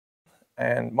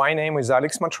and my name is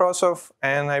Matrosov,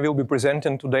 and I will be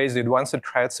presenting today's Advanced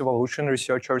Threats Evolution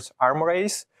Researchers Arm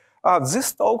Race.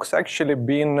 This talk's actually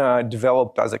been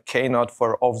developed as a keynote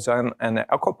for Ovzen and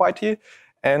Ecopathy,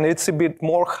 and it's a bit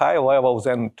more high level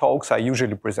than talks I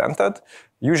usually presented.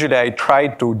 Usually I try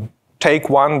to take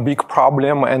one big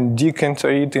problem and dig into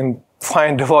it and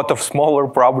find a lot of smaller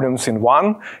problems in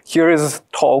one. Here is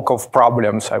talk of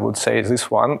problems, I would say, this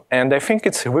one. And I think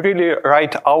it's really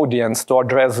right audience to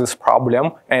address this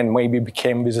problem and maybe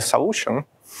become with a solution.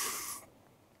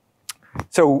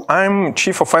 So I'm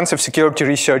Chief Offensive Security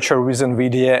Researcher with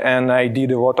Nvidia, and I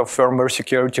did a lot of firmware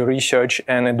security research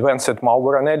and advanced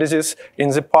malware analysis in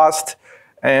the past.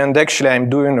 And actually, I'm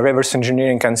doing reverse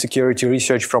engineering and security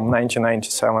research from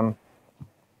 1997.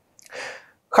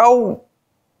 How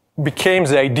became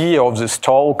the idea of this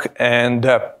talk and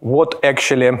what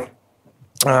actually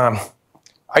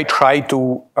I try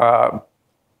to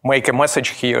make a message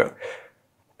here.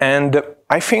 And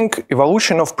I think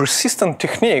evolution of persistent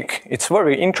technique, it's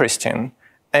very interesting.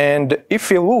 And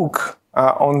if you look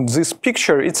on this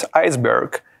picture, it's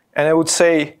iceberg. And I would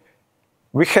say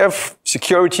we have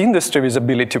security industry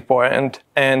visibility point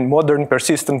and modern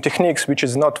persistent techniques, which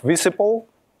is not visible,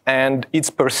 and it's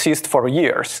persist for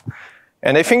years.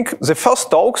 And I think the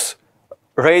first talks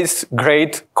raised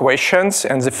great questions,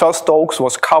 and the first talks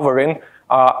was covering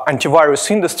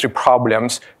antivirus industry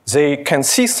problems. They can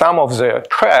see some of the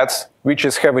threats, which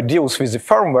is have a deals with the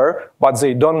firmware, but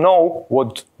they don't know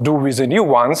what to do with the new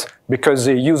ones because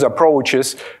they use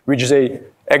approaches which they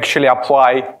actually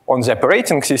apply on the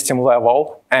operating system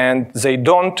level, and they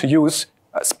don't use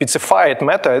specified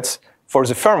methods for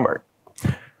the firmware.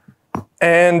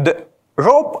 And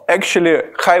Rob actually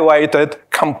highlighted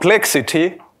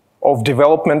complexity of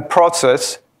development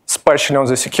process, especially on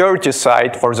the security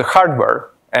side for the hardware,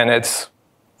 and it's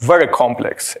very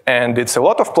complex, and it's a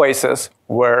lot of places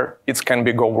where it can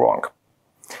go wrong.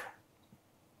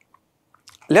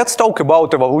 Let's talk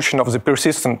about evolution of the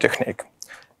persistent technique.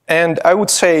 And I would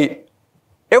say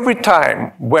every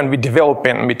time when we develop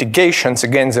mitigations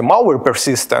against the malware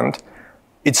persistent,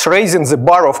 it's raising the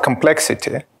bar of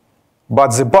complexity.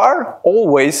 But the bar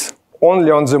always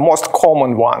only on the most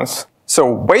common ones.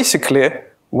 So basically,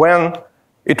 when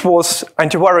it was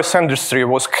antivirus industry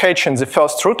was catching the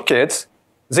first rootkits,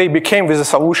 they became with a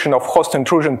solution of host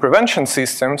intrusion prevention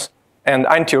systems and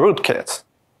anti-rootkits.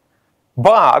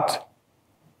 But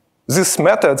these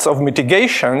methods of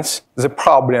mitigations, the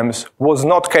problems, was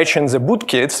not catching the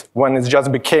bootkits when it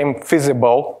just became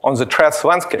feasible on the threats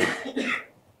landscape.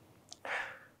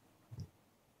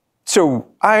 So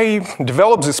I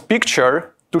developed this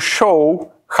picture to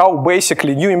show how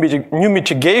basically new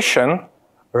mitigation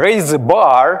raised the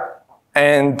bar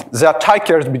and the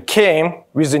attackers became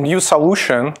with a new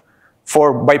solution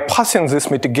for bypassing this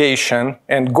mitigation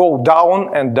and go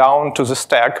down and down to the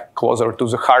stack closer to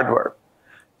the hardware.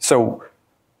 So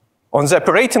on the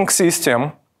operating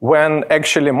system, when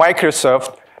actually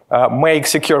Microsoft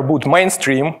makes secure boot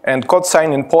mainstream and code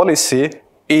signing policy,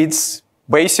 it's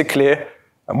basically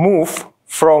move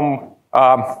from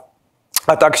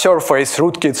attack surface,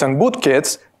 rootkits, and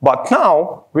bootkits, but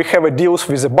now we have a deals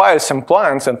with the BIOS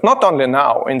appliance, and not only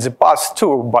now, in the past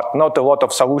too, but not a lot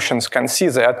of solutions can see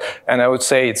that, and I would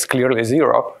say it's clearly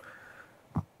zero.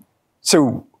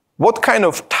 So what kind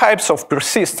of types of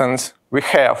persistence we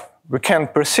have? We can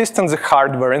persist in the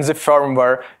hardware, in the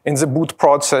firmware, in the boot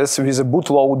process, with the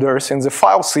bootloaders, in the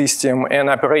file system, and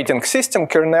operating system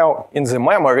kernel, in the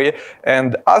memory,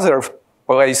 and other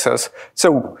places.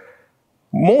 So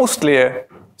mostly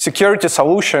security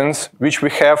solutions which we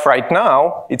have right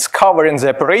now, it's covering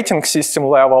the operating system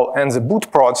level and the boot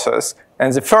process,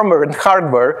 and the firmware and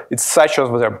hardware, it's such as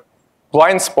the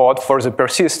blind spot for the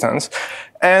persistence.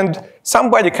 And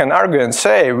somebody can argue and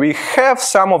say, we have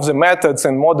some of the methods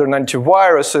in modern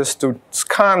antiviruses to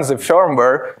scan the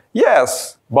firmware.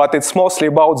 Yes, but it's mostly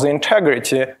about the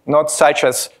integrity, not such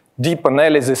as deep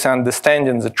analysis and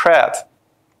understanding the threat.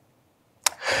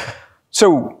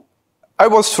 So I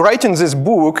was writing this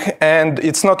book, and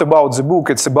it's not about the book,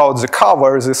 it's about the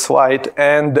cover, this slide.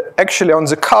 And actually on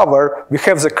the cover, we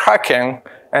have the cracking.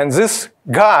 And this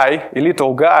guy, a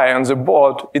little guy on the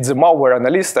board, it's a malware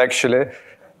analyst actually,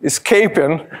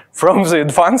 escaping from the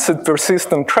advanced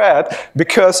persistent threat,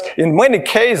 because in many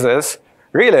cases,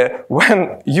 really,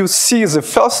 when you see the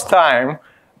first time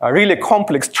a really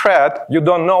complex threat, you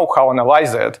don't know how to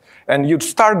analyze it. And you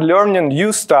start learning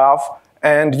new stuff,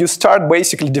 and you start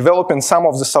basically developing some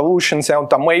of the solutions,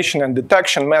 automation and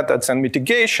detection methods and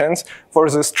mitigations for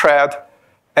this threat.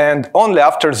 And only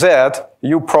after that,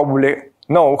 you probably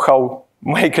know how to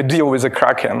make a deal with the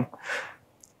Kraken.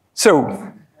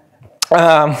 So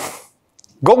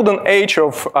golden age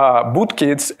of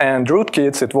bootkits and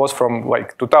rootkits, it was from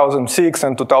like 2006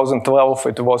 and 2012,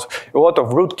 it was a lot of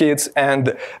rootkits,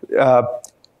 and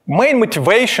main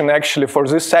motivation actually for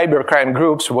these cybercrime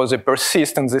groups was a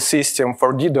persist in the system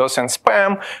for DDoS and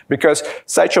spam, because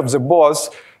such of the bots,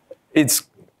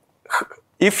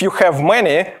 if you have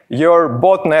many, your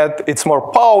botnet, it's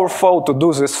more powerful to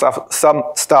do this some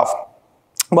stuff.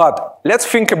 But let's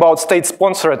think about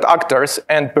state-sponsored actors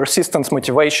and persistence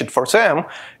motivation for them.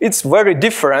 It's very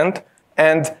different,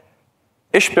 and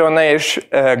espionage,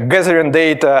 gathering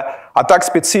data,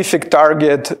 attack-specific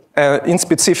target in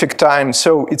specific time.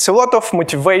 So it's a lot of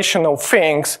motivational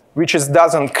things which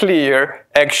doesn't clear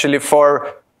actually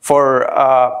for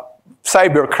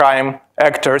cybercrime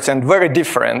actors, and very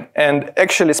different. And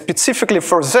actually specifically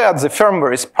for that, the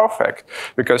firmware is perfect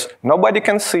because nobody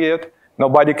can see it,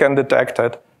 nobody can detect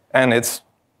it, and it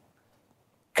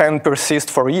can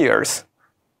persist for years.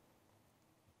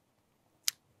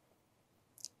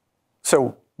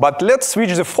 So, but let's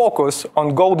switch the focus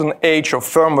on golden age of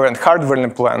firmware and hardware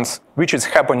implants, which is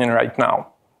happening right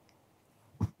now.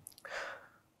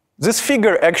 This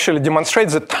figure actually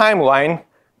demonstrates the timeline,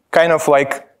 kind of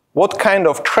like what kind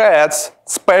of threats,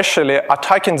 especially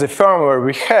attacking the firmware,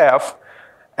 we have,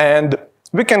 and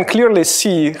we can clearly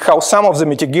see how some of the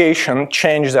mitigation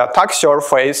change the attack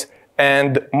surface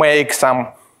and make some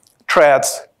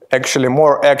threats actually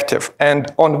more active. And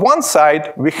on one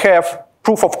side, we have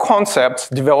proof of concepts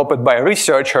developed by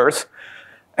researchers,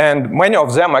 and many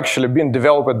of them actually been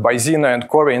developed by Zina and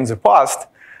Corey in the past.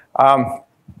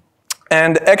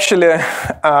 And actually,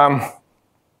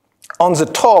 on the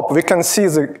top, we can see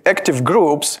the active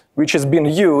groups which has been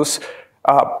used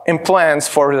in plans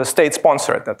for the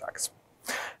state-sponsored attacks.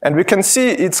 And we can see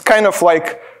it's kind of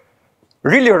like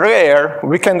really rare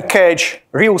we can catch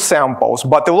real samples,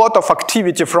 but a lot of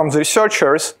activity from the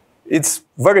researchers, it's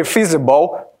very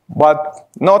feasible, but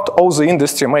not all the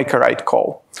industry make a right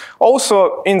call.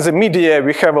 Also, in the media,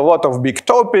 we have a lot of big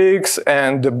topics,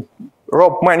 and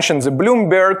Rob mentioned the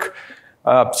Bloomberg.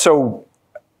 So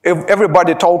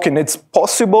everybody talking it's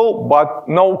possible, but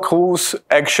no clues,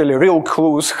 actually real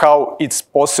clues how it's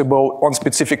possible on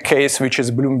specific case, which is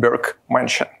Bloomberg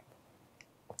mentioned.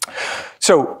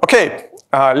 So, okay,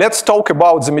 let's talk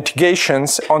about the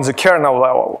mitigations on the kernel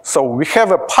level. So we have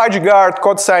a patch guard,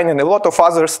 code signing, a lot of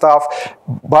other stuff,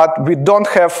 but we don't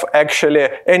have actually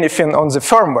anything on the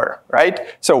firmware, right?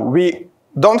 So we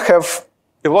don't have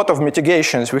a lot of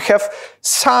mitigations. We have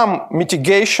some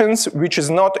mitigations which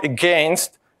is not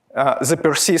against the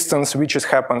persistence which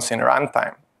happens in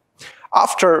runtime.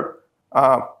 After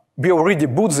we already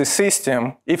boot the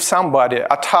system, if somebody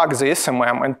attacks the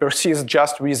SMM and persists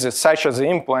just with such as the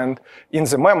implant in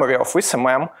the memory of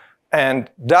SMM and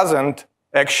doesn't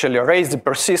actually raise the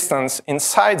persistence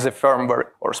inside the firmware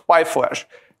or spy flash,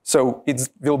 so it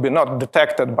will be not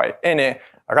detected by any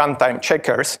runtime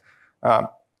checkers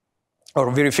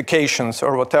or verifications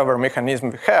or whatever mechanism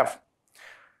we have.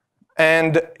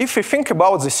 And if we think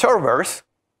about the servers,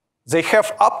 they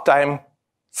have uptime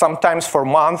sometimes for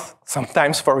months,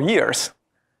 sometimes for years.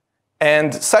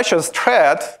 And such as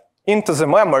threat into the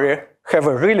memory have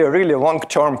a really, really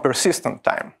long-term persistent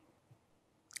time.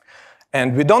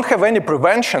 And we don't have any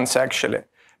preventions actually,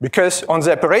 because on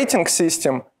the operating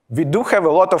system, we do have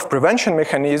a lot of prevention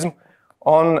mechanism.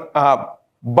 On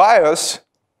BIOS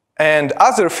and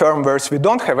other firmwares, we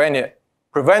don't have any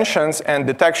preventions and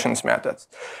detections methods.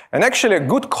 And actually a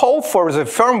good call for the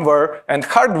firmware and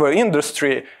hardware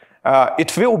industry,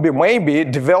 it will be maybe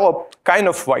develop kind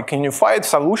of like a unified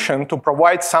solution to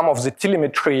provide some of the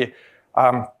telemetry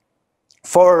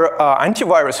for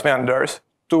antivirus vendors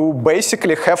to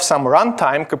basically have some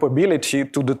runtime capability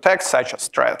to detect such as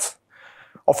threats.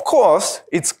 Of course,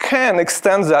 it can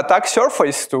extend the attack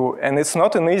surface too, and it's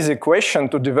not an easy question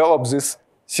to develop this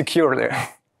securely.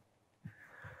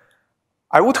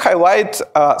 I would highlight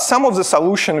some of the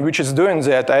solution which is doing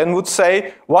that. I would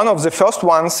say one of the first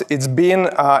ones, it's been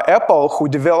Apple who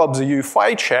developed the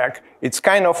UEFI check. It's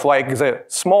kind of like the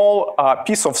small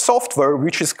piece of software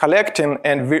which is collecting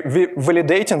and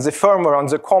validating the firmware on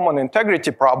the common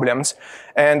integrity problems.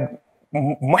 And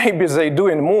maybe they're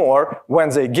doing more when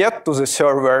they get to the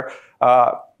server,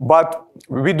 but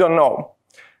we don't know.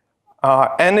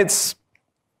 And it's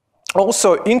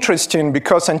also interesting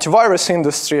because antivirus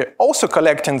industry also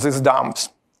collecting these dumps.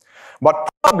 But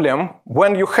problem,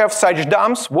 when you have such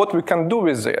dumps, what we can do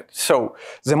with it? So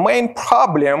the main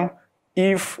problem,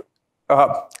 if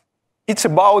it's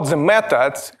about the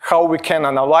methods, how we can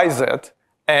analyze it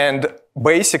and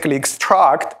basically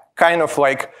extract kind of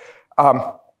like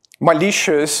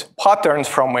malicious patterns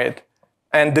from it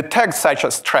and detect such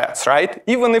as threats, right?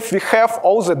 Even if we have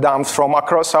all the dumps from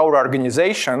across our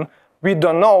organization, we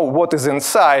don't know what is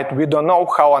inside, we don't know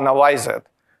how to analyze it.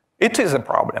 It is a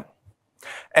problem.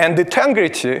 And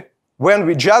integrity, when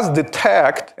we just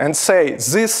detect and say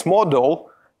this model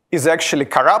is actually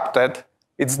corrupted,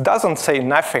 it doesn't say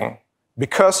nothing,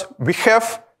 because we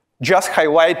have just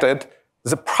highlighted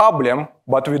the problem,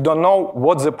 but we don't know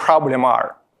what the problem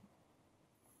are.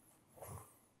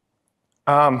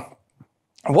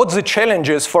 What the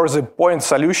challenges for the point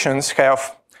solutions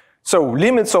have? So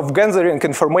limits of gathering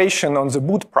information on the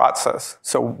boot process.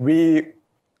 So we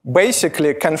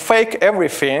basically can fake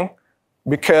everything,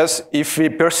 because if we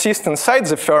persist inside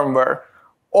the firmware,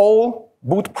 all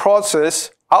boot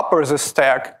process upper the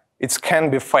stack, it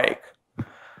can be fake.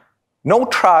 No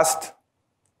trust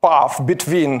path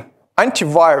between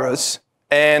antivirus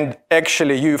and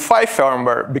actually UEFI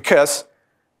firmware, because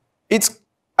it's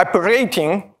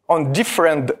operating on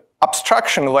different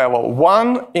abstraction level.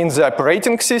 One in the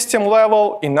operating system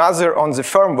level, another on the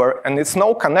firmware, and it's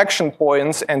no connection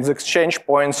points and the exchange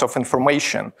points of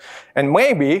information. And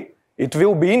maybe it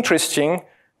will be interesting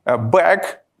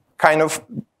back kind of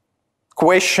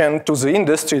question to the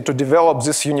industry to develop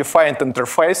this unified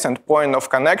interface and point of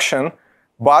connection,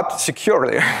 but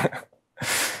securely.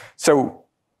 So,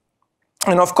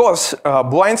 and of course,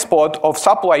 blind spot of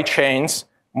supply chains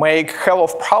make hell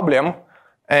of problem,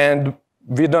 and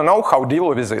we don't know how to deal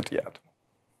with it yet.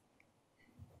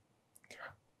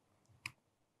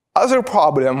 Other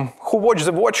problem, who watch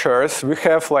the watchers, we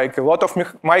have like a lot of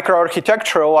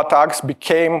microarchitectural attacks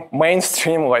became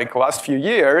mainstream like last few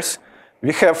years.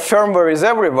 We have firmware is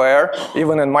everywhere,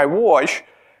 even in my watch,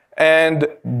 and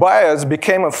BIOS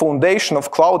became a foundation of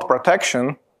cloud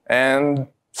protection, and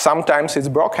sometimes it's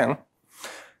broken.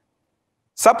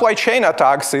 Supply chain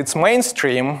attacks, it's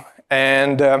mainstream,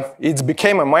 and it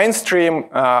became a mainstream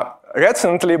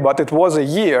recently, but it was a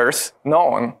years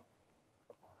known.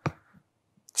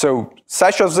 So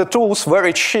such as the tools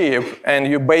very cheap, and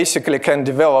you basically can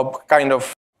develop kind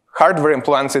of hardware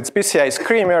implants. It's PCI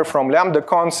Screamer from Lambda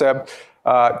Concept,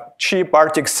 cheap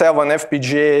Arctic 7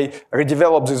 FPGA,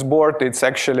 redevelop this board, it's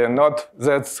actually not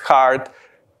that hard.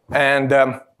 And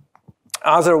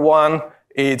other one,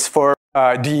 it's for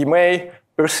DMA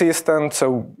persistent,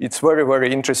 so it's very,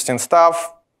 very interesting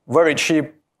stuff, very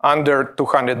cheap, under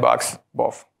 200 bucks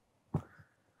both.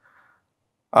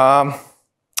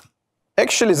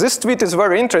 Actually, this tweet is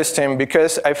very interesting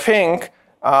because I think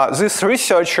this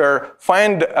researcher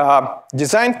find a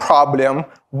design problem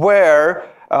where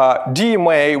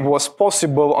DMA was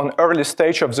possible on early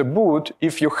stage of the boot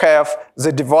if you have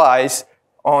the device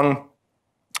on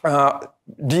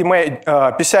DMA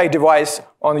PCI device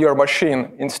on your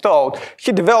machine installed.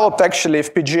 He developed actually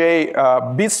FPGA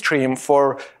bitstream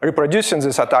for reproducing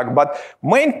this attack, but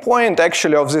main point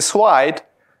actually of this slide,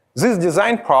 this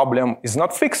design problem is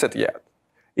not fixed yet.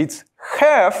 It's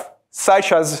have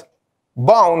such as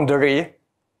boundary,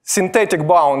 synthetic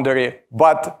boundary,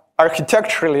 but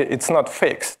architecturally it's not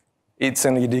fixed. It's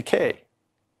an EDK.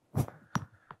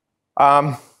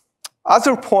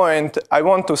 Other point I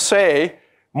want to say,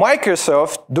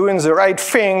 Microsoft doing the right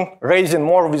thing, raising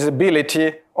more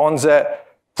visibility on the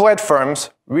platforms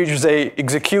which they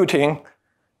executing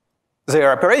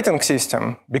their operating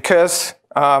system, because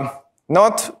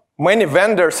not many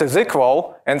vendors is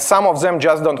equal, and some of them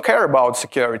just don't care about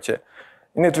security.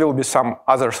 And it will be some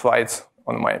other slides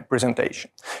on my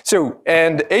presentation. So,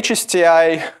 and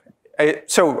HSTI,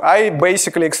 so I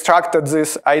basically extracted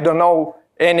this. I don't know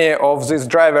any of these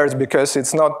drivers because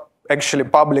it's not actually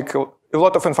public, a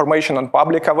lot of information on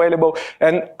public available.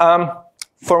 And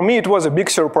for me, it was a big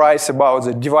surprise about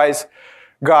the device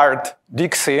guard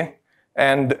Dixie,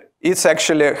 and it's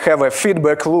actually have a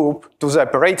feedback loop to the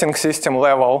operating system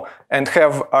level and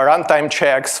have runtime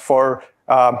checks for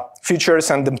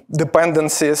features and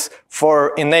dependencies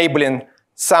for enabling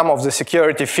some of the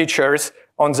security features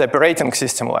on the operating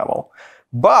system level.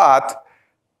 But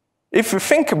if you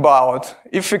think about,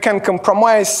 if we can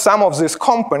compromise some of these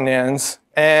components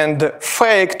and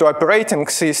fake to operating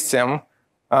system,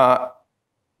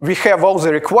 we have all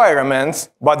the requirements,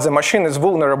 but the machine is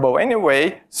vulnerable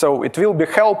anyway, so it will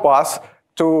help us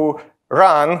to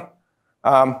run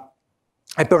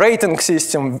operating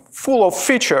system full of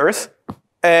features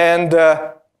and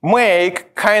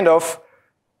make kind of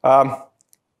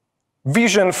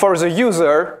vision for the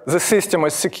user, the system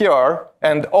is secure,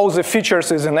 and all the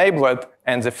features is enabled,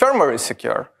 and the firmware is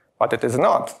secure, but it is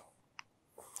not.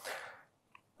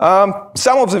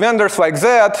 Some of the vendors like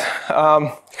that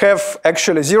have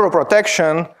actually zero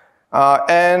protection,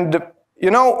 and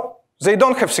you know, they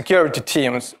don't have security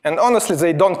teams, and honestly,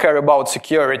 they don't care about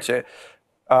security.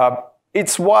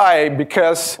 It's why,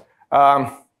 because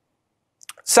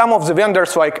some of the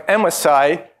vendors like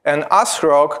MSI and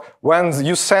ASRock, when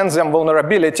you send them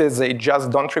vulnerabilities, they just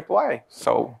don't reply.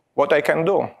 So what I can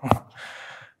do?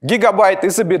 Gigabyte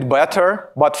is a bit better,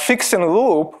 but fixing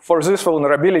loop for these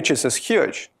vulnerabilities is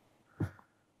huge.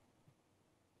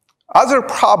 Other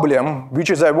problem, which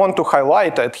is I want to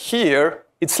highlight it here,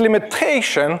 it's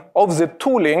limitation of the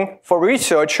tooling for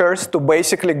researchers to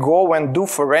basically go and do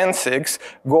forensics,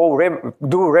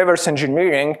 do reverse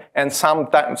engineering, and some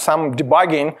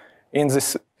debugging in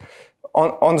this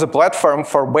on the platform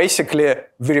for basically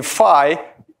verify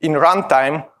in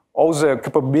runtime all the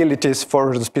capabilities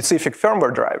for the specific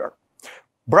firmware driver.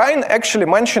 Brian actually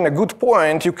mentioned a good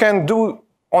point. You can do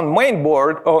on main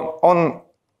board, on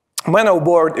manual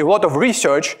board, a lot of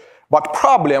research, but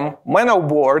problem, manual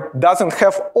board doesn't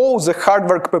have all the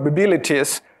hardware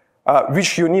capabilities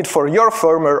which you need for your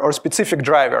firmware or specific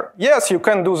driver. Yes, you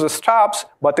can do the steps,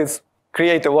 but it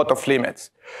creates a lot of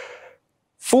limits.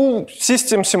 Full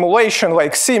system simulation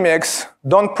like CMIX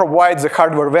don't provide the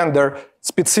hardware vendor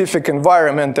specific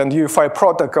environment and UEFI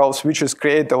protocols, which is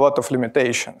create a lot of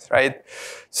limitations, right?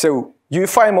 So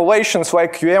UEFI emulations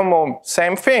like QEMU,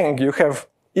 same thing. You have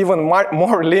even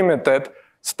more limited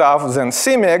stuff than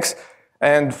CMIX.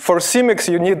 And for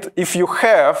CMIX, you need, if you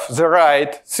have the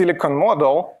right silicon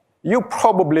model, you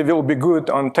probably will be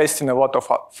good on testing a lot of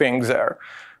things there.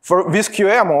 With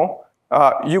QEMU,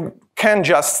 you can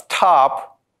just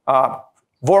stop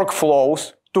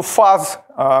workflows to fuzz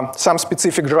some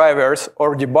specific drivers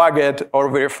or debug it or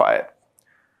verify it.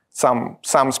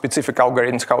 Some specific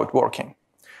algorithms, how it's working.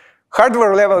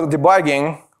 Hardware level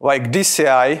debugging, like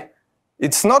DCI,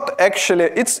 it's not actually,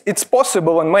 it's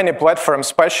possible on many platforms,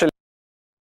 especially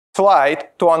slide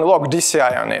to unlock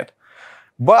DCI on it.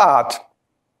 But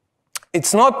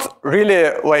it's not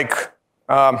really like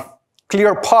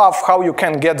clear path how you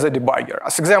can get the debugger.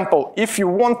 As example, if you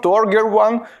want to order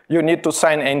one, you need to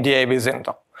sign NDA with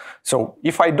Intel. So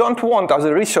if I don't want as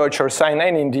a researcher sign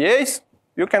any NDAs,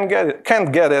 you can't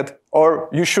get it, or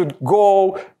you should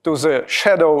go to the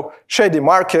shady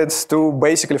markets to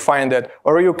basically find it.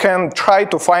 Or you can try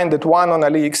to find it one on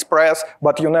AliExpress,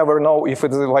 but you never know if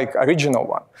it's like original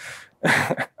one.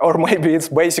 Or maybe it's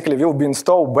basically will be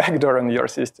installed backdoor in your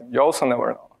system. You also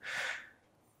never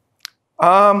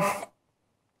know.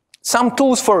 Some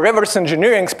tools for reverse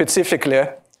engineering specifically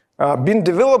been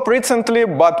developed recently,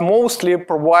 but mostly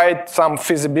provide some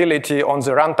feasibility on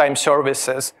the runtime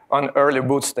services on early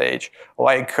boot stage,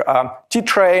 like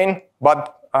T-Train,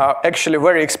 but actually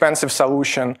very expensive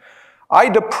solution.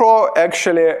 IDA Pro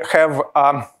actually have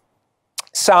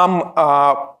some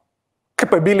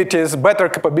capabilities, better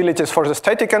capabilities for the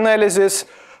static analysis.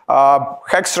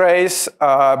 Hexrace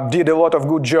did a lot of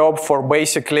good job for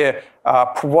basically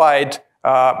provide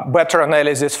better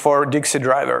analysis for Dixie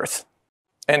drivers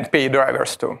and PE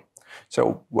drivers too.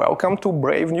 So welcome to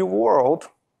brave new world.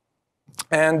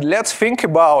 And let's think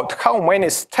about how many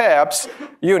steps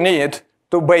you need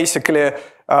to basically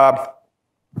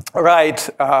write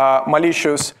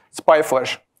malicious spy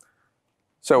flash.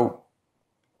 So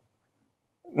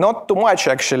not too much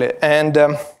actually. And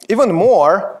even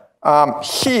more,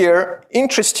 here,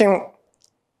 interesting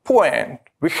point.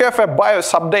 We have a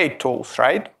BIOS update tools,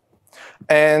 right?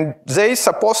 And they're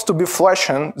supposed to be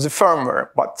flashing the firmware,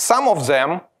 but some of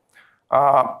them,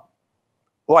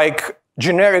 like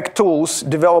generic tools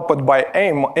developed by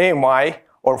AMI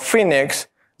or Phoenix,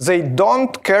 they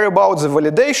don't care about the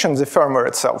validation of the firmware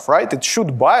itself, right? It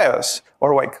should BIOS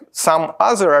or like some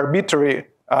other arbitrary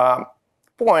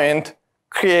point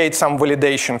create some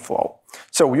validation flow.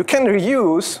 So you can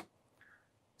reuse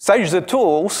such the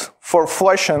tools for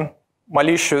flashing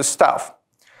malicious stuff.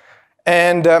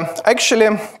 And actually,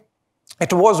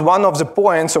 it was one of the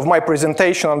points of my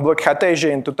presentation on Black Hat Asia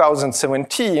in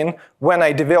 2017 when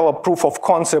I developed proof of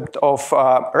concept of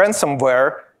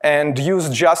ransomware and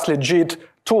used just legit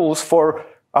tools for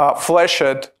flash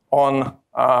it on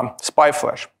spy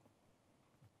flash.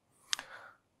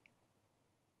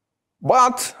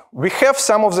 But we have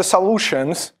some of the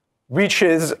solutions which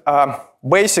is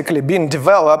basically being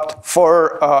developed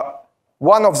for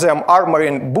one of them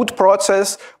armoring boot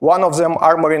process, one of them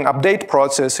armoring update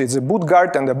process. It's a boot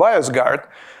guard and a BIOS guard.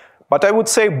 But I would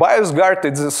say BIOS guard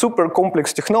is a super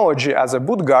complex technology as a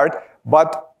boot guard,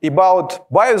 but about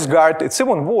BIOS guard, it's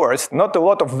even worse. Not a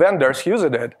lot of vendors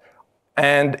used it.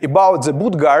 And about the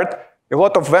boot guard, a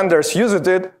lot of vendors used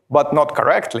it, but not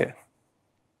correctly.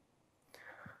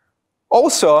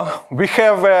 Also, we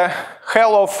have a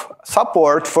hell of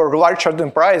support for large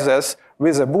enterprises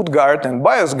with a boot guard and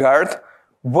BIOS guard,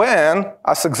 when,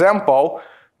 as example,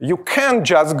 you can't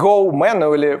just go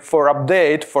manually for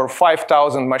update for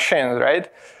 5,000 machines, right?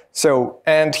 So,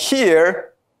 and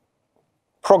here,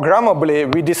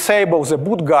 programmably, we disable the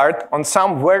boot guard on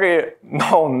some very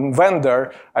known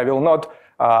vendor. I will not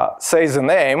say the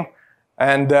name,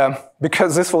 and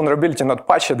because this vulnerability not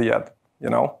patched yet, you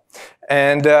know.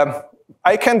 And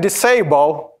I can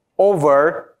disable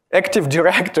over Active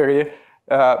Directory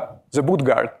the boot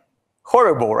guard.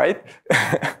 Horrible, right?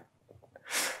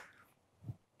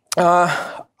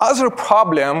 Other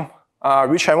problem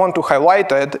which I want to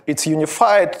highlight it's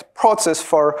unified process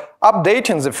for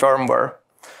updating the firmware.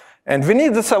 And we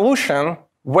need the solution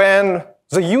when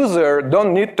the user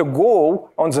don't need to go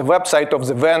on the website of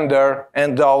the vendor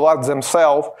and download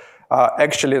themselves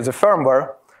actually the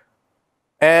firmware.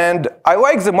 And I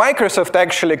like the Microsoft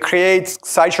actually creates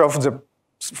such of the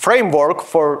framework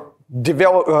for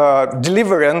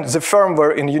delivering the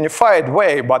firmware in unified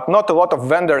way, but not a lot of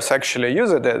vendors actually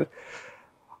use it.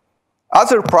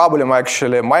 Other problem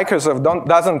actually, Microsoft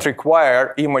doesn't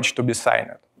require image to be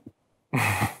signed.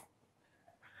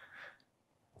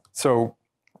 So,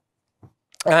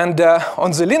 and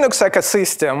on the Linux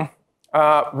ecosystem,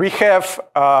 we have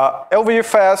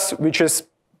LVFS, which is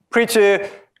pretty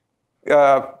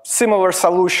similar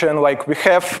solution. Like we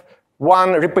have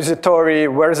one repository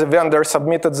where the vendor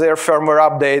submitted their firmware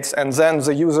updates, and then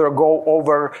the user go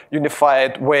over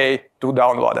unified way to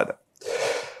download it.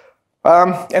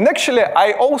 And actually,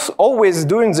 I also always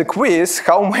doing the quiz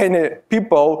how many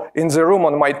people in the room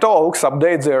on my talks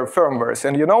update their firmwares.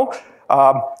 And you know,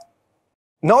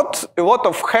 not a lot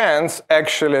of hands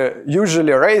actually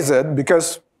usually raise it,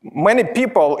 because many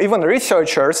people, even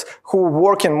researchers who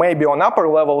work in maybe on upper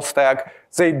level stack,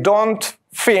 they don't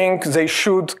think they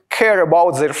should care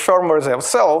about their firmware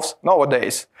themselves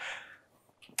nowadays.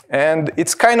 And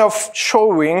it's kind of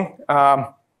showing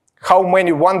how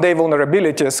many one-day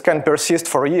vulnerabilities can persist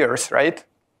for years, right?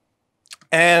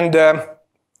 And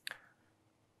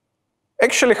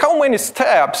actually, how many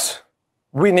steps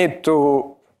we need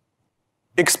to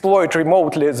exploit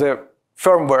remotely the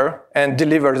firmware and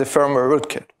deliver the firmware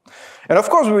rootkit? And of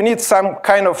course, we need some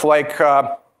kind of like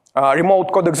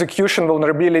remote code execution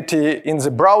vulnerability in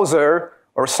the browser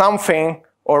or something,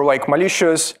 or like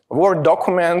malicious Word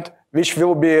document, which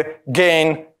will be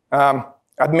gain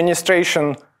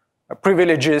administration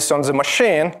privileges on the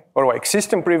machine, or like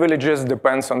system privileges,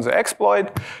 depends on the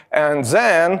exploit. And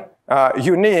then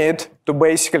you need to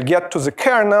basically get to the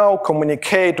kernel,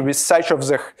 communicate with such of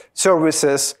the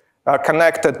services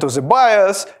connected to the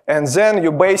BIOS, and then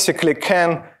you basically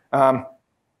can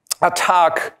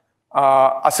attack,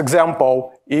 as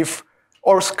example, if,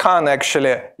 or scan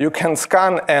actually, you can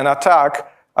scan and attack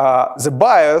the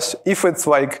BIOS. If it's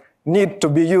like need to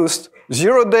be used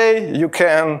 0 day, you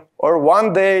can, or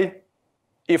 1 day.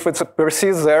 If it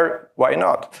persists there, why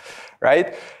not,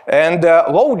 right? And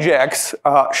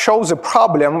LowJax shows a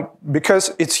problem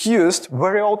because it's used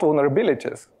very old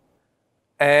vulnerabilities.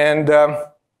 And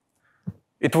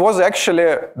it was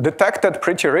actually detected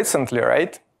pretty recently,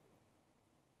 right?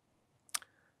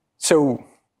 So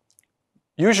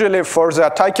usually for the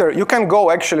attacker, you can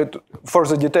go actually for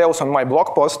the details on my blog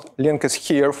post, link is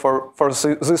here for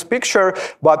this picture,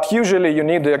 but usually you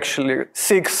need actually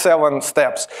 6-7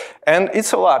 steps. And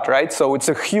it's a lot, right? So it's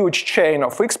a huge chain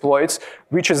of exploits,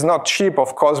 which is not cheap,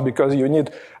 of course, because you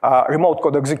need remote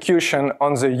code execution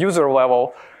on the user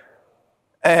level.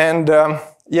 And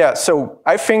yeah, so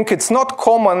I think it's not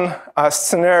common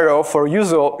scenario for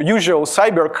usual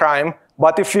cybercrime,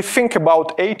 but if you think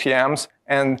about ATMs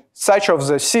and such of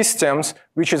the systems,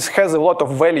 which has a lot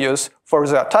of values for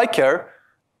the attacker,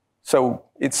 so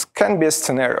it can be a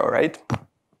scenario, right?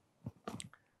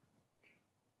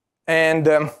 And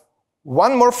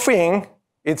one more thing,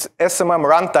 it's SMM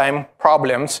runtime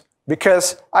problems,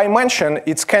 because I mentioned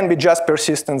it can be just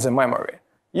persistent in memory.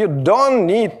 You don't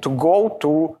need to go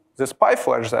to the spy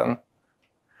flash then.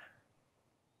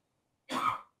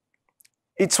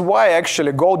 It's why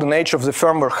actually golden age of the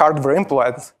firmware hardware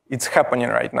implants, it's happening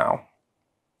right now.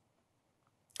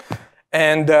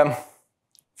 And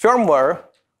firmware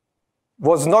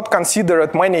was not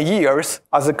considered many years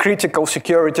as a critical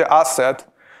security asset,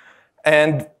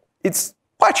 and it's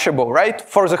patchable, right?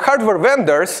 For the hardware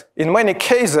vendors, in many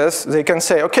cases, they can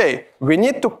say, okay, we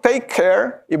need to take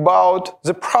care about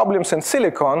the problems in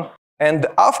silicon, and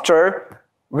after,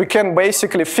 we can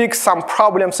basically fix some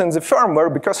problems in the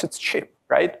firmware because it's cheap,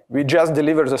 right? We just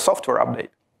deliver the software update.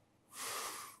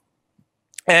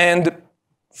 And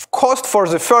cost for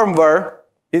the firmware,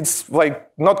 it's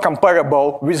like not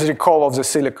comparable with recall of the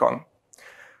silicon.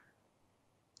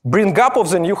 bring up of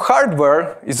the new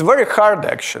hardware is very hard,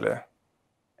 actually.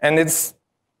 And it's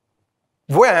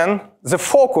when the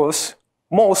focus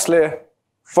mostly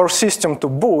for system to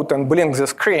boot and blink the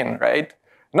screen, right?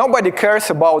 Nobody cares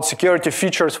about security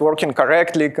features working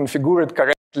correctly, configured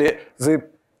correctly. The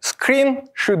screen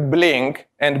should blink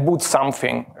and boot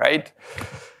something, right?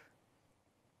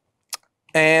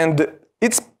 And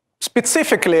it's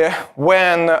specifically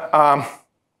when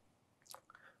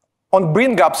on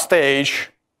bring up stage,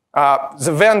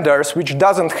 the vendors, which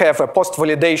doesn't have a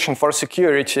post-validation for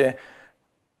security,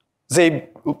 they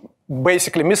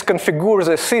basically misconfigure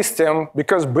the system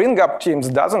because bring up teams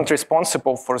doesn't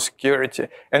responsible for security.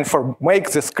 And for make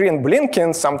the screen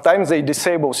blinking, sometimes they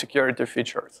disable security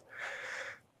features.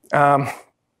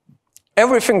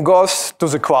 Everything goes to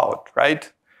the cloud,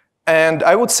 right? And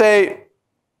I would say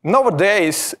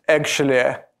nowadays,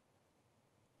 actually,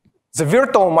 the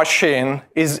virtual machine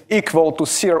is equal to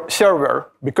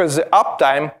server because the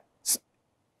uptime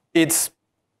it's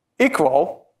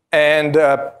equal and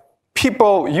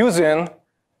people using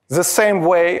the same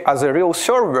way as the real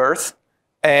servers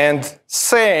and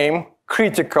same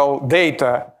critical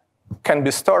data can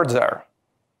be stored there.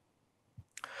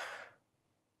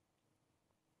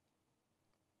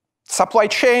 Supply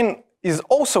chain is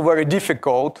also very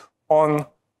difficult on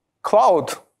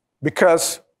cloud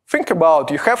because think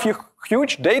about, you have a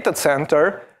huge data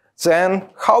center, then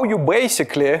how you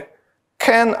basically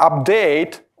can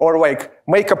update or like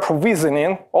make a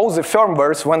provisioning all the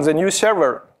firmwares when the new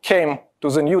server came to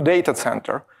the new data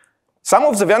center. Some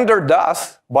of the vendor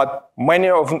does, but many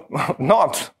of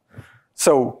not.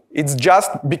 So it's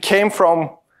just became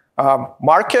from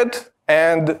market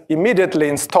and immediately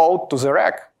installed to the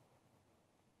rack.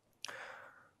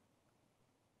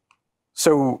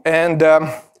 So, and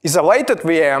isolated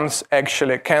VMs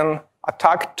actually can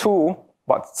attack too,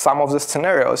 but some of the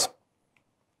scenarios.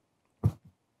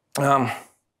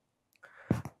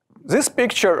 This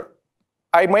picture,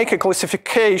 I make a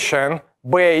classification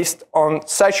based on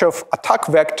such of attack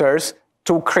vectors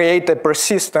to create a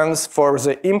persistence for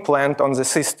the implant on the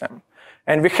system.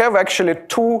 And we have actually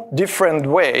two different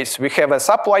ways. We have a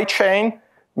supply chain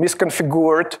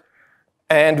misconfigured,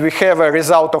 and we have a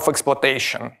result of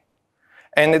exploitation.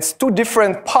 And it's two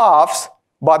different paths,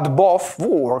 but both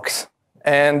works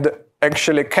and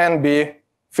actually can be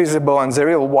feasible in the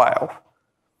real world.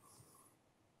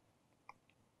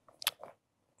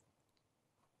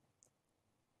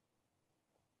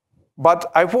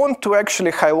 But I want to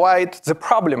actually highlight the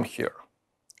problem here.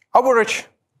 Average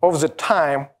of the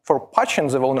time for patching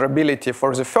the vulnerability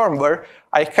for the firmware,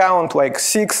 I count like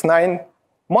 6-9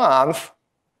 months,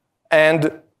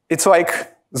 and it's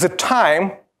like the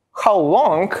time how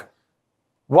long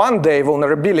one day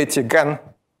vulnerability can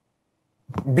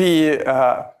be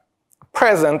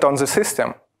present on the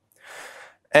system.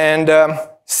 And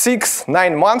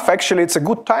 6-9 months, actually, it's a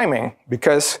good timing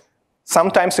because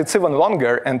sometimes it's even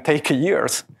longer and take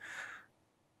years.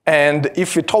 And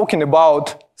if we're talking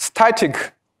about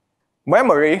static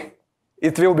memory,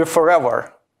 it will be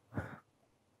forever.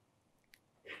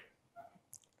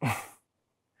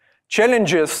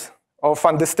 Challenges of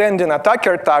understanding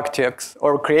attacker tactics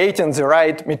or creating the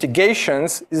right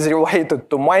mitigations is related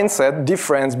to mindset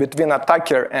difference between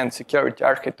attacker and security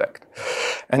architect.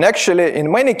 And actually,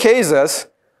 in many cases,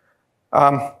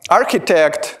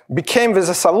 architect became with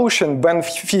a solution when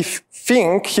he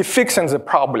think he fixing the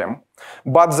problem.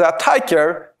 But the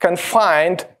attacker can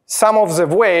find some of the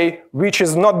way which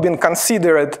is not been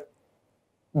considered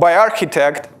by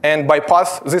architect and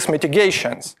bypass these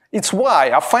mitigations. It's why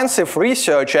offensive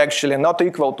research actually not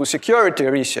equal to security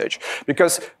research,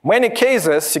 because many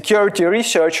cases security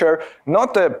researcher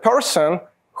not a person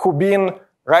who been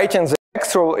writing the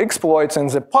actual exploits in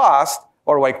the past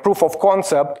or like proof of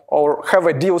concept or have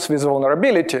a deals with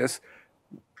vulnerabilities.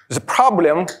 The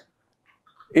problem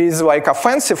is like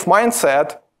offensive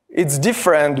mindset. It's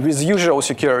different with usual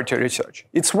security research.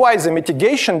 It's why the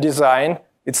mitigation design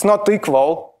it's not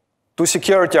equal to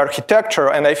security architecture,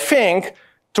 and I think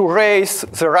to raise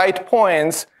the right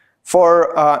points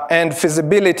for and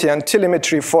feasibility and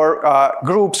telemetry for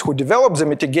groups who develop the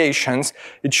mitigations,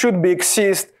 it should be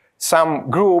exist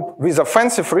some group with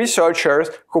offensive researchers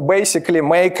who basically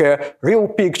make a real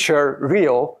picture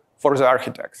real for the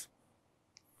architects.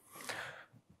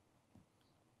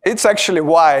 It's actually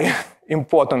why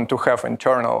important to have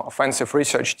internal offensive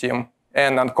research team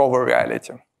and uncover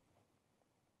reality.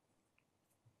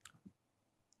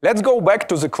 Let's go back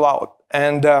to the cloud.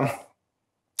 And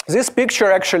this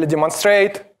picture actually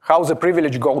demonstrates how the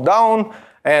privilege go down.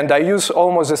 And I use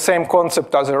almost the same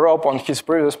concept as Rob on his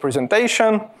previous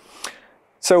presentation.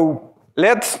 So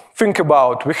let's think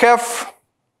about, we have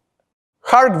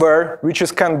hardware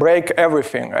which can break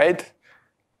everything, right?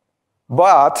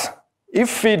 But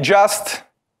if we just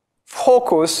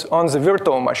focus on the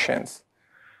virtual machines,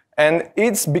 and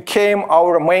it became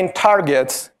our main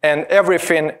targets, and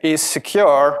everything is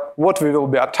secure, what we will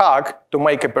be attacked to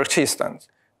make a persistent.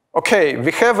 Okay,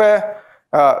 we have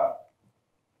a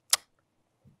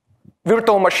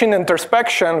virtual machine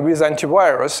introspection with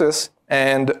antiviruses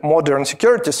and modern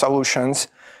security solutions,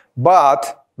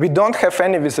 but we don't have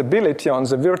any visibility on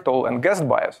the virtual and guest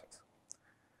biases.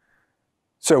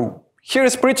 So here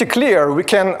is pretty clear. We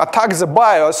can attack the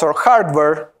BIOS or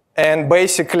hardware and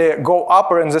basically go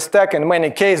upper in the stack in many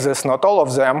cases, not all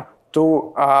of them,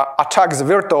 to attack the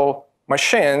virtual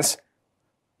machines.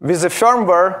 With the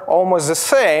firmware, almost the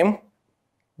same,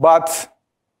 but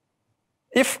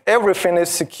if everything is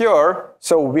secure,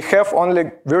 so we have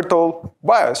only virtual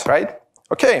BIOS, right?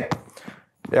 Okay,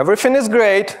 everything is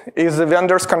great if the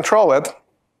vendors control it,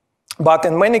 but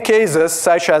in many cases,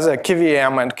 such as a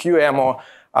KVM and QEMU,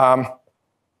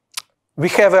 we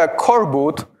have a core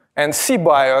boot and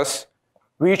CBIOS,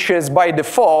 which is by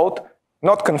default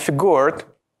not configured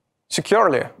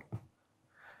securely.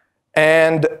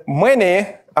 And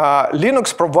many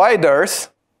Linux providers,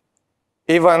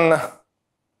 even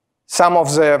some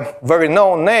of the very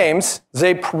known names,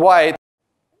 they provide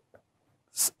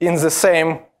in the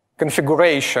same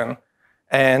configuration.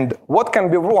 And what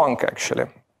can be wrong, actually?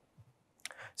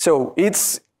 So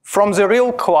it's from the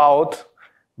real cloud,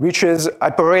 which is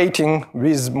operating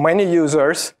with many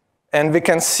users, and we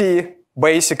can see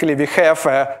basically we have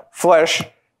a flash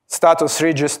status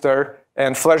register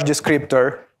and flash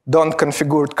descriptor don't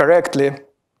configured correctly.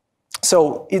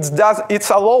 So it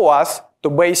allows us to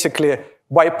basically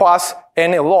bypass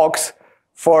any logs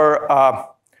for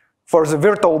the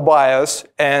virtual BIOS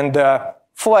and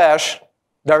flash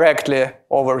directly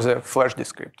over the flash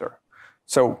descriptor.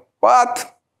 So,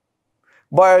 but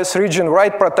BIOS region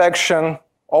write protection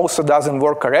also doesn't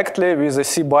work correctly with the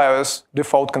CBIOS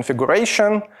default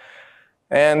configuration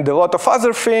and a lot of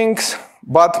other things.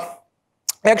 But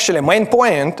actually, main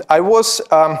point, I was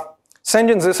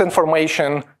sending this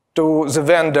information to the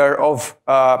vendor of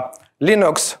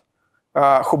Linux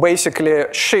who basically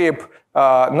ship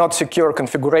not secure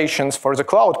configurations for the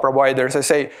cloud providers. I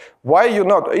say, why you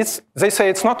not? They say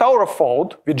it's not our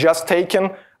fault. We just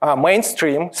taken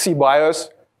mainstream CBIOS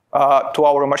to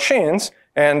our machines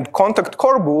and contact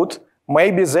core boot.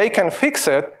 Maybe they can fix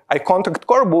it. I contact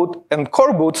core boot and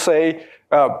core boot say,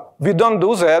 we don't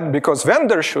do that because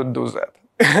vendor should do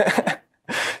that.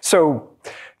 So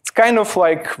it's kind of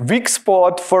like weak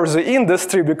spot for the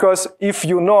industry, because if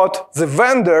you're not the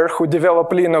vendor who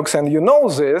develop Linux and you know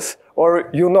this, or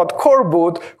you're not core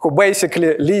boot who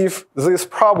basically leave these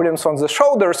problems on the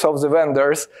shoulders of the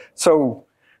vendors, so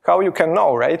how you can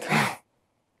know, right?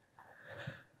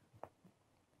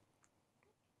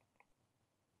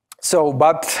 So,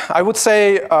 but I would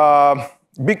say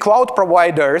big cloud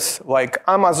providers like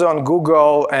Amazon,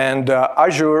 Google, and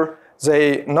Azure,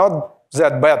 they not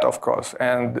that bad, of course,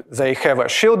 and they have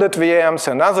shielded VMs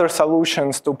and other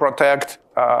solutions to protect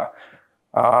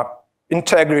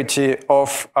integrity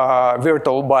of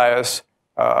virtual BIOS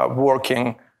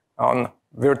working on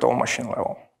virtual machine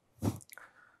level.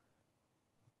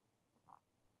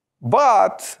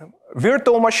 But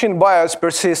virtual machine BIOS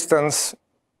persistence,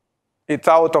 it's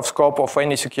out of scope of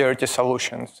any security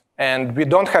solutions. And we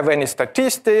don't have any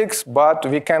statistics, but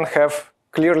we can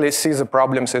clearly see the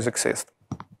problems as exist.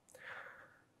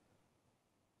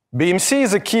 BMC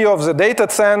is the key of the data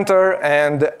center,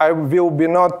 and I will be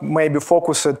not maybe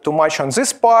focused too much on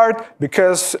this part,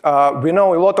 because we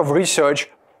know a lot of research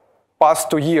past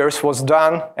 2 years was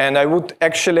done, and I would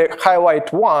actually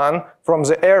highlight one from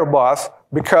the Airbus,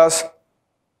 because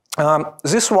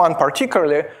this one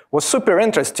particularly was super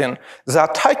interesting. The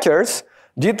attackers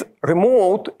did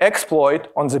remote exploit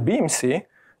on the BMC,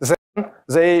 then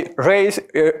they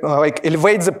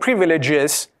elevate the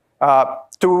privileges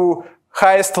to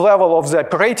highest level of the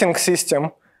operating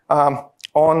system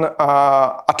on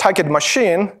attacked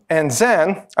machine, and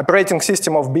then operating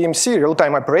system of BMC,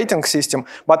 real-time operating system.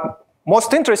 But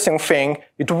most interesting thing,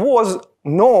 it was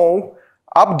no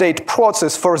update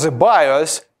process for the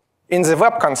BIOS in the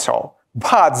web console.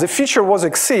 But the feature was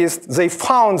exist. They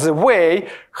found the way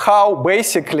how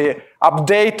basically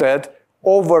updated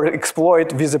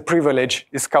over-exploit with the privilege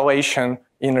escalation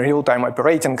in real-time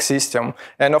operating system.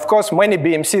 And of course, many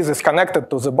BMCs is connected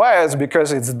to the BIOS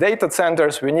because it's data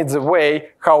centers. We need the way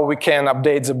how we can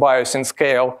update the BIOS in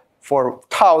scale for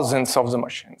thousands of the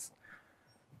machines.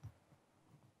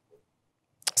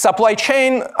 Supply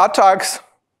chain attacks,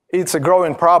 it's a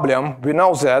growing problem, we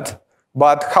know that,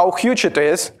 but how huge it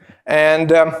is, and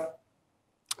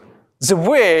the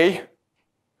way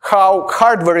how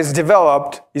hardware is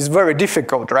developed is very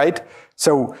difficult, right?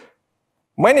 So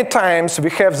many times we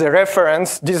have the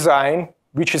reference design,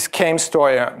 which is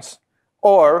k-historians,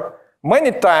 or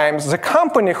many times the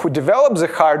company who develops the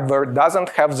hardware doesn't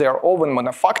have their own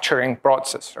manufacturing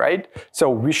process, right? So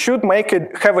we should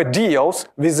have a deals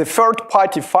with the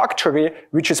third-party factory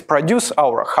which is produce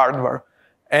our hardware.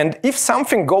 And if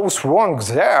something goes wrong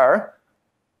there,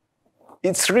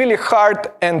 it's really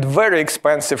hard and very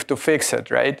expensive to fix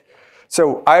it, right?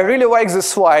 So I really like this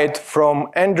slide from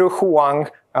Andrew Huang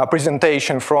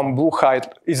presentation from Blue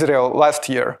Hat, Israel last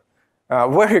year.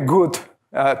 Very good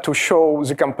to show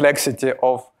the complexity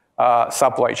of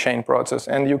supply chain process.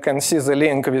 And you can see the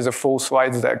link with the full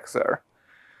slide deck there.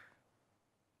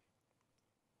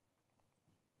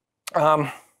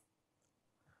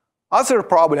 Other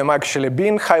problem actually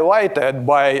being highlighted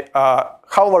by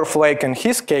Halvor Flake in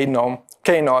his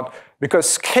keynote, because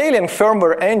scaling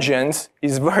firmware engines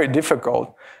is very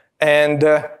difficult. And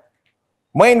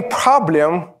main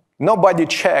problem, nobody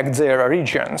checked their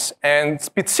origins. And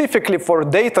specifically for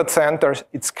data centers,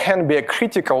 it can be a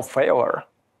critical failure.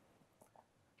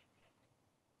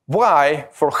 Why?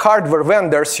 For hardware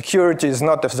vendors, security is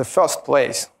not at the first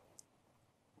place.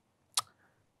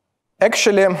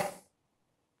 Actually,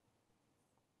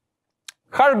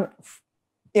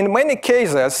 in many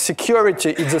cases,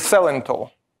 security is a selling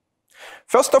tool.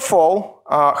 First of all,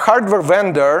 hardware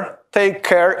vendor take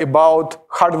care about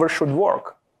hardware should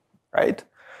work, right?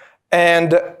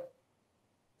 And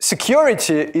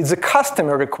security is a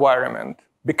customer requirement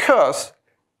because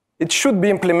it should be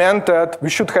implemented, we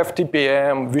should have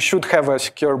TPM, we should have a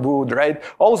secure boot, right?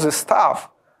 All this stuff.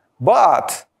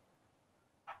 But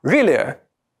really,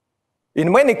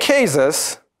 in many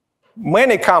cases,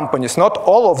 many companies, not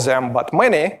all of them, but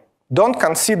many, don't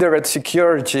consider it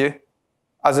security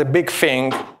as a big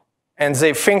thing, and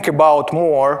they think about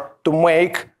more to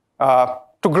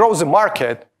grow the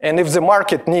market. And if the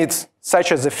market needs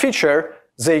such as a feature,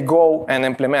 they go and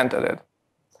implemented it.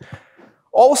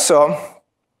 Also,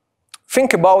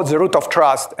 think about the root of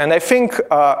trust. And I think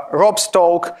Rob's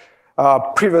talk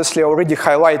previously already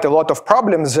highlighted a lot of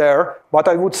problems there, but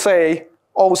I would say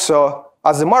also,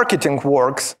 as the marketing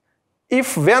works,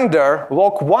 if vendor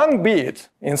lock one bit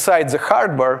inside the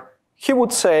hardware, he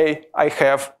would say, I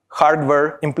have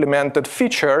hardware implemented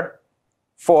feature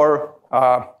for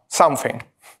something.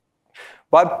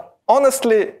 But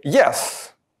honestly,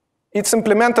 yes, it's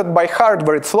implemented by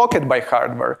hardware, it's locked by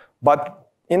hardware, but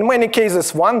in many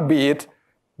cases, one bit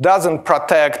doesn't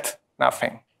protect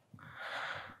nothing.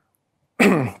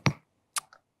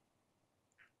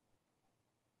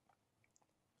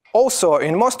 Also,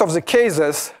 in most of the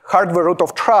cases, hardware root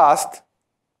of trust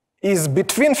is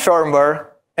between firmware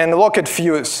and locked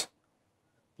fuse.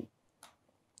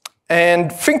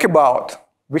 And think about,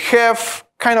 we have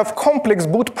kind of complex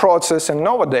boot process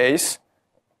nowadays,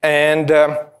 and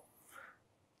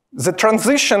the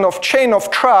transition of chain of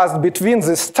trust between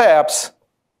the steps,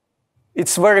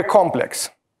 it's very complex.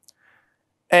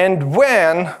 And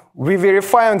when we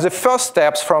verify on the first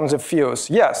steps from the fuse,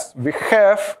 yes, we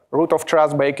have root of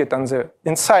trust baked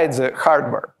inside the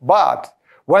hardware. But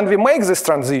when we make this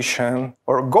transition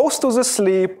or goes to the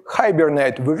sleep,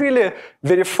 hibernate, we really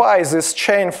verify this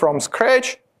chain from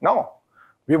scratch? No.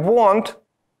 We want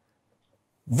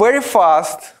very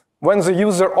fast, when the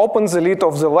user opens the lid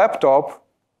of the laptop,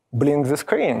 blink the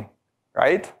screen,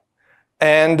 right?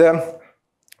 And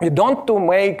we don't to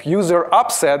make user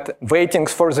upset waiting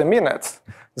for the minutes.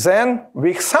 Then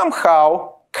we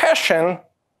somehow cache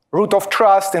root of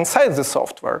trust inside the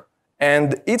software.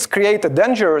 And it's create a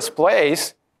dangerous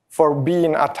place for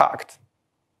being attacked.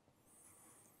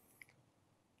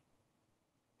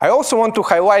 I also want to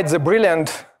highlight the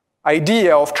brilliant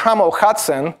idea of Trammell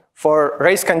Hudson for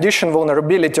race condition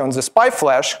vulnerability on the SPY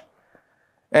flash.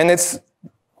 And it's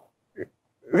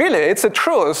a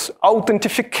truth.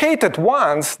 Authenticated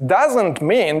once doesn't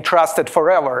mean trusted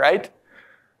forever, right?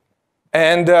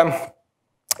 And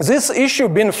this issue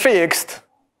been fixed,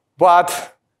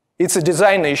 but it's a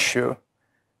design issue.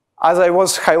 As I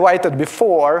was highlighted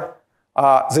before,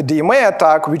 the DMA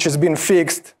attack, which has been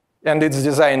fixed, and it's a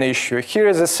design issue. Here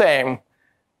is the same.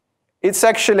 It's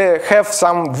actually have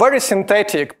some very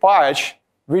synthetic patch,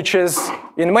 which is,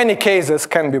 in many cases,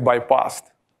 can be bypassed.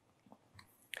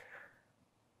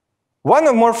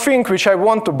 One more thing which I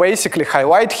want to basically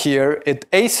highlight here is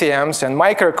ACMs and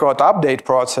microcode update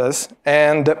process.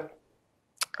 And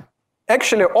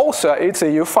actually also it's a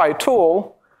UFI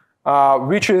tool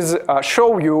which is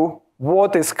show you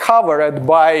what is covered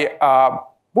by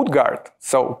bootguard,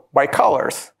 so by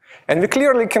colors. And we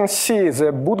clearly can see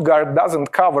the bootguard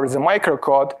doesn't cover the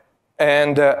microcode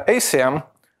and ACM.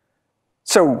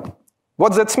 So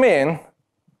what that means?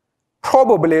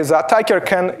 Probably the attacker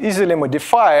can easily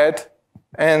modify it,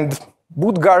 and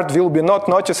bootguard will be not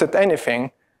noticed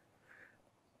anything.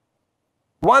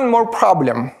 One more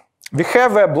problem. We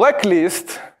have a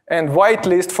blacklist and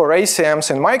whitelist for ACMs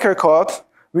and microcode,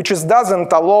 which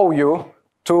doesn't allow you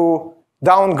to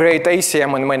downgrade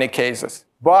ACM in many cases.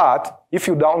 But if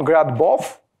you downgrade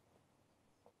both,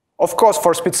 of course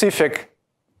for specific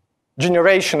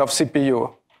generation of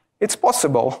CPU, it's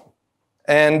possible.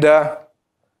 And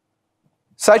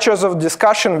such as of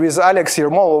discussion with Alex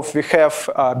Yermolov we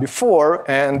have before,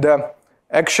 and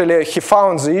actually he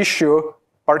found the issue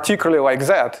particularly like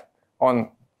that on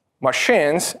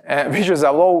machines, which is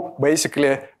allow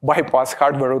basically bypass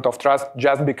hardware root of trust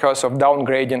just because of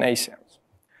downgrading ACMs.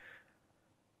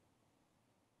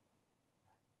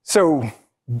 So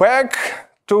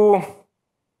back to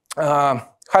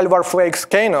Halvar Flake's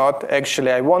keynote,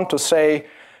 actually I want to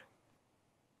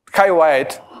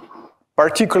highlight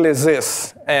particularly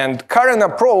this. And current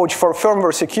approach for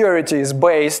firmware security is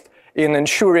based in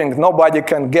ensuring nobody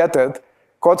can get it,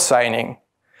 code signing.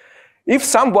 If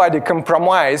somebody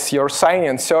compromises your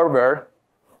signing server,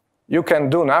 you can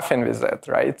do nothing with that,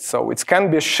 right? So it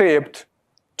can be shipped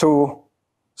to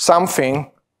something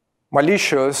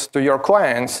malicious to your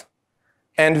clients.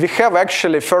 And we have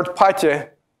actually third-party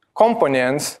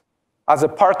components as a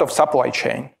part of supply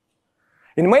chain.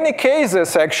 In many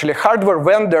cases, actually, hardware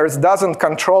vendors doesn't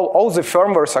control all the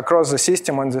firmwares across the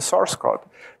system and the source code.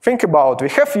 Think about it. We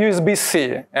have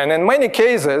USB-C, and in many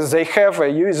cases, they have a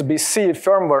USB-C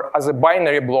firmware as a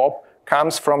binary blob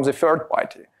comes from the third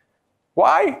party.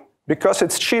 Why? Because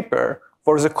it's cheaper.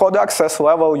 For the code access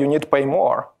level, you need to pay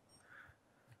more.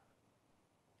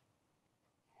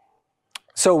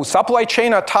 So supply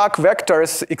chain attack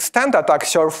vectors extend attack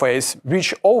surface,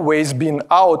 which always been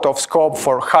out of scope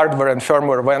for hardware and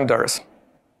firmware vendors.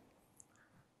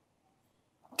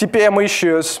 TPM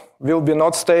issues will be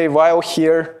not stay while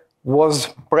here was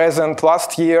present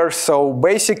last year. So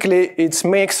basically, it's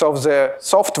mix of the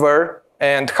software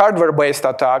and hardware-based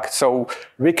attack. So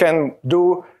we can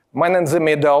do man in the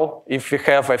middle if we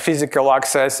have a physical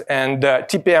access. And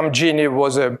TPM Genie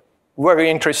was a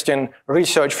very interesting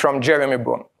research from Jeremy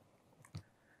Boone.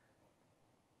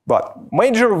 But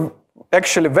major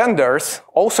actually vendors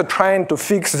also trying to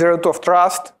fix the root of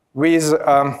trust with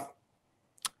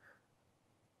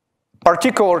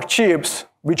particular chips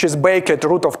which is baked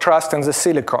root of trust in the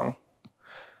silicon.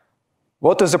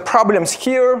 What is the problems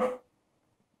here?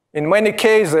 In many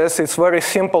cases, it's very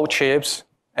simple chips,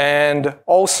 and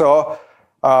also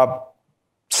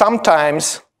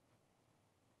sometimes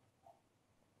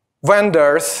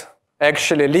vendors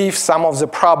actually leave some of the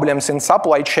problems in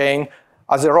supply chain,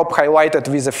 as Rob highlighted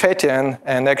with the Fetian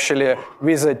and actually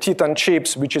with the Titan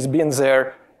chips, which has been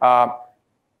there.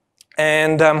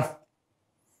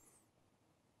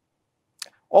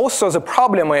 Also the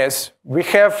problem is we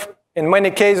have, in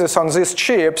many cases on these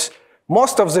chips,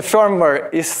 most of the firmware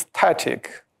is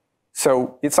static.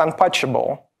 So it's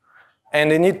unpatchable. And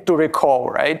you need to recall,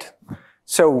 right?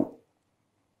 So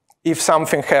if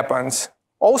something happens.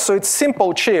 Also, it's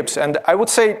simple chips, and I would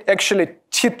say actually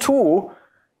T2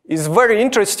 is very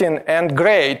interesting and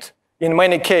great in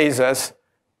many cases,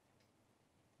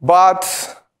 but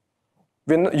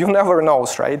you never know,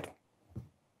 right?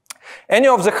 Any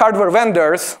of the hardware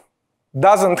vendors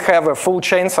doesn't have a full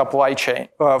supply chain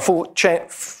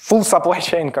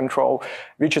control,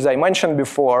 which as I mentioned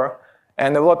before,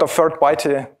 and a lot of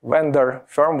third-party vendor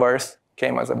firmwares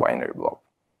came as a binary blob.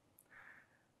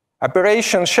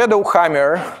 Operation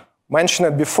Shadowhammer,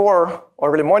 mentioned before,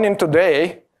 early morning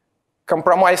today,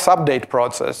 compromise update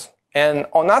process. And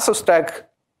on ASUS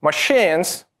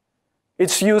machines,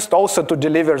 it's used also to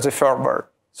deliver the firmware.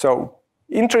 So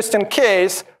interesting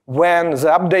case when the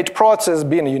update process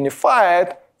being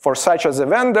unified for such as a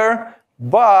vendor,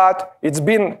 but it's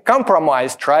been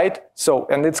compromised, right? So,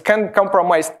 and it can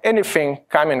compromise anything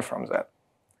coming from that.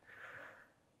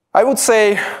 I would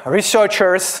say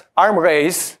researchers, arm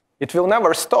race, it will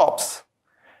never stop.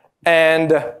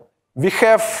 And we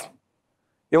have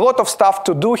a lot of stuff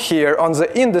to do here on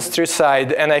the industry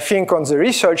side, and I think on the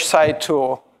research side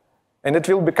too, and it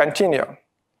will be continue.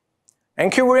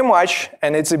 Thank you very much,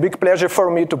 and it's a big pleasure for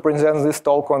me to present this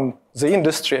talk on the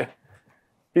industry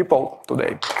people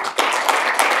today.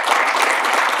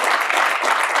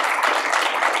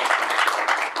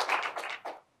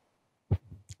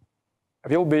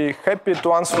 I will be happy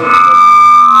to answer.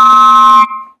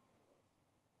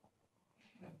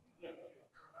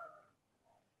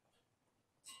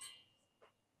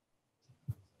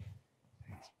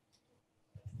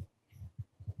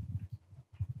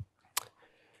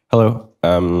 Hello.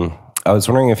 I was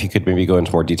wondering if you could maybe go into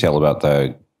more detail about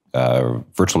the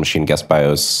virtual machine guest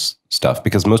BIOS stuff,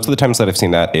 because most of the times that I've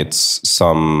seen that, it's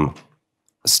some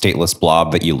stateless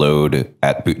blob that you load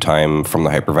at boot time from the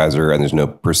hypervisor, and there's no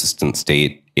persistent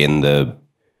state in the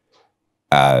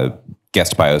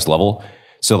guest BIOS level.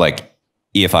 So like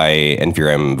EFI and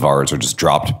VRM vars are just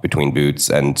dropped between boots,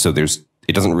 and so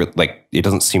it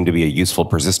doesn't seem to be a useful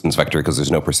persistence vector because there's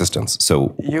no persistence.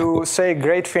 So you say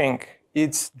great thing.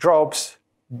 It drops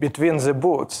between the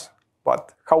boots,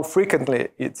 but how frequently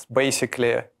it's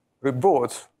basically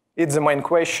reboots? It's the main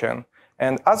question.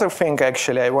 And other thing,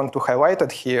 actually, I want to highlight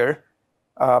it here.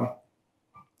 The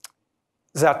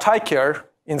attacker,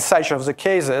 in such of the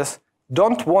cases,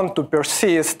 don't want to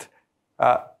persist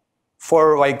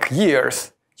for like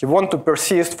years. You want to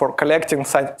persist for collecting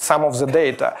some of the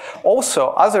data.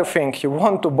 Also, other thing, you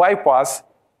want to bypass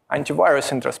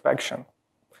antivirus introspection.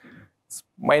 It's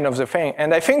main of the thing.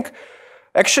 And I think,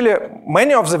 actually,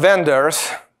 many of the vendors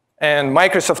and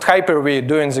Microsoft Hyper-V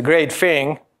doing the great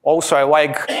thing. Also, I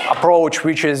like approach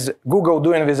which is Google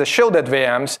doing with the shielded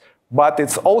VMs, but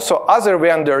it's also other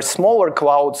vendors, smaller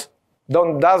clouds,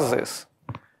 don't do this.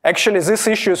 Actually, this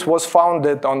issues was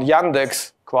founded on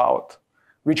Yandex Cloud,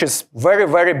 which is very,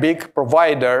 very big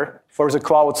provider for the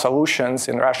cloud solutions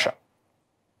in Russia.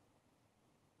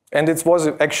 And it was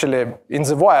actually in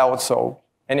the wild, so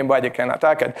anybody can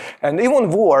attack it. And even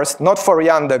worse, not for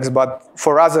Yandex, but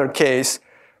for other case,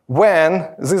 when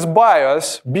this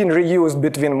BIOS being reused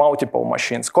between multiple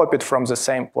machines, copied from the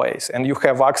same place, and you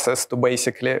have access to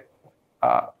basically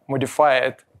modify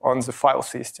it on the file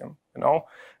system,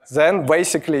 then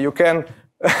basically you can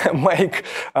make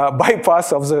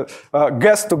bypass of the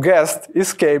guest-to-guest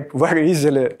escape very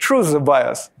easily through the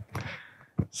BIOS.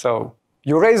 So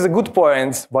you raise the good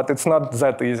points, but it's not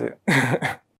that easy.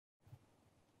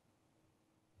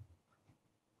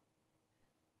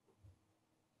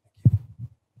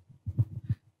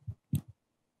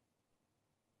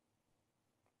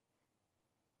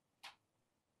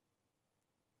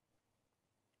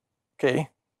 Okay,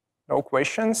 no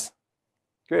questions?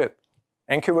 Good.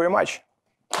 Thank you very much.